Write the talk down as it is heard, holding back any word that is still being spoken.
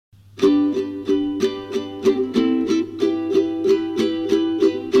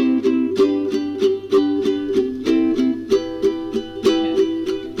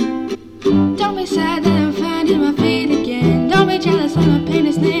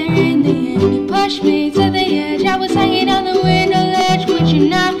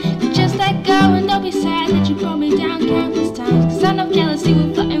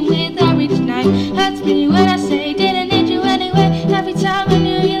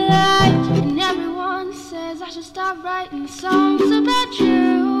stop writing songs about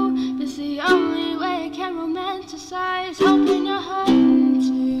you. It's the only way I can romanticize hope in your heart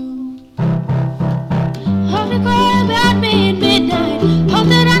too. Hope you cry about me at midnight. Hope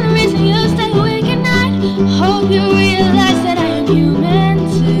that I'm the reason you stay awake at night. Hope you realize that I am human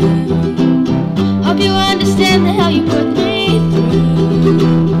too. Hope you understand the hell you put me through.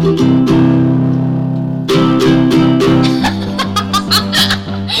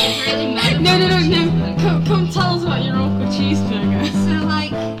 No. Come tell us about your awkward cheeseburger. So,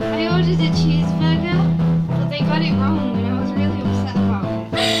 like, I ordered a cheeseburger, but they got it wrong, and I was really upset about it.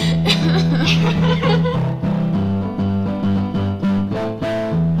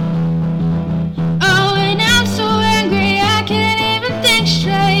 Oh, and I'm so angry I can't even think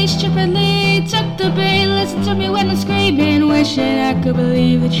straight. Stupidly took the bait, listen to me when I'm screaming, wishing I could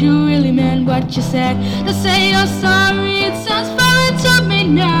believe that you really meant what you said. To say you're sorry, it sounds foreign to me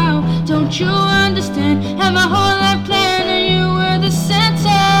now. Don't you understand? Had my whole life planned and you were the center.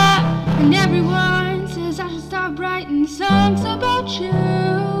 And everyone says I should stop writing songs about you.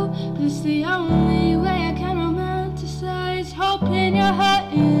 But it's the only way I can romanticize hope in your heart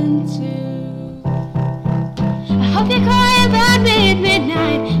too. I hope you cry about me at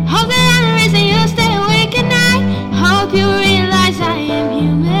midnight. Hope that I'm the reason you stay awake at night. Hope you realize I am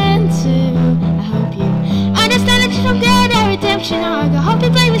human too. I hope you understand that you don't get a redemption arc. I hope you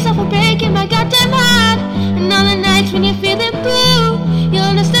blame yourself for breaking my goddamn heart. And all the nights when you're feeling blue, you'll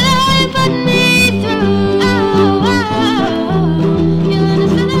understand how you put me through. Oh, oh, oh. You'll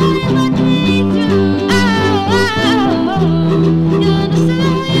understand how you put me through. Oh, oh, oh. You'll understand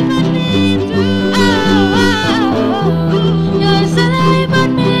how you put me through. Oh, oh, oh. You'll understand how you put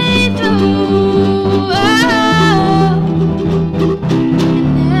me through. Oh.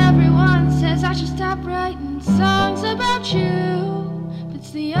 And everyone says I should stop writing songs about you. But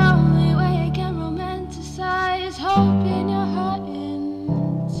it's the only way I can romanticize hope in your heart.